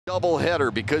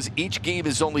Doubleheader, because each game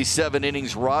is only 7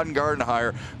 innings. Ron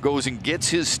Gardenhire goes and gets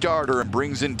his starter and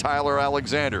brings in Tyler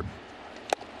Alexander.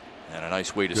 And a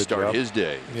nice way to start his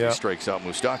day. Yeah. He strikes out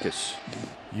Moustakas.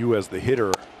 You as the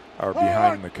hitter are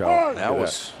behind the count. That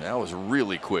was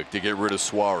really quick to get rid of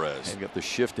Suarez. They got the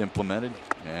shift implemented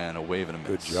and a wave and a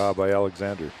miss. Good job by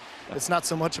Alexander. It's not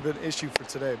so much of an issue for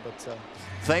today, but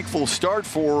thankful start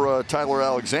for Tyler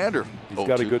Alexander. He's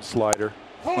got a good slider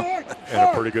and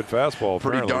a pretty good fastball.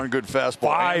 Pretty darn good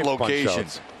fastball. 5 location.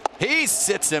 punch-outs. He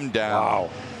sits him down. Wow.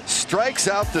 Strikes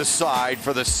out the side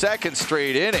for the 2nd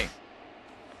straight inning.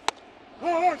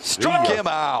 Struck him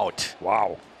out.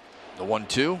 Wow. The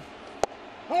 1-2.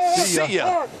 See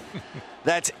ya.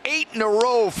 That's 8 in a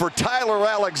row for Tyler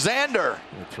Alexander.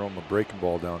 Throw him a breaking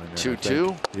ball down in there.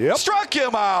 2-2. Yep. Struck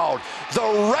him out.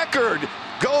 The record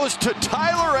goes to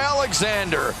Tyler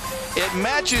Alexander. It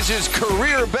matches his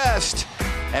career best.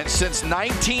 And since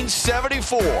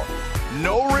 1974,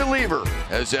 no reliever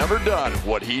has ever done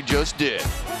what he just did.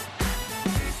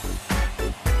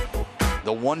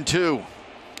 The 1-2.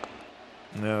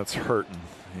 Yeah, it's hurting,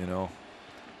 you know.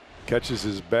 Catches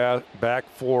his back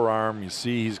forearm. You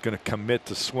see he's going to commit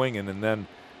to swinging, and then,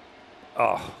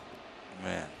 oh.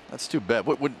 Man, that's too bad.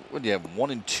 What do you have?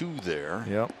 1 and 2 there.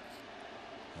 Yep.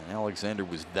 And Alexander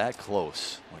was that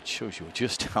close. It shows you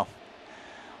just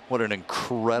what an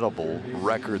incredible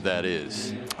record that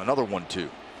is. Another 1-2.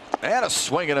 And a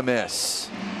swing and a miss.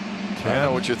 I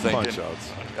know what you're thinking.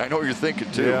 I know what you're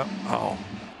thinking, too. Yeah. Oh.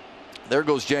 There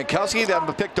goes Jankowski. That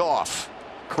one picked off.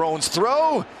 Cron's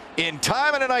throw in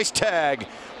time, and a nice tag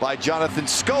by Jonathan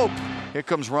Scope. Here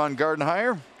comes Ron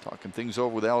Gardenhire, talking things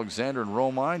over with Alexander and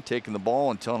Romine, taking the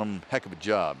ball and telling him, heck of a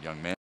job, young man.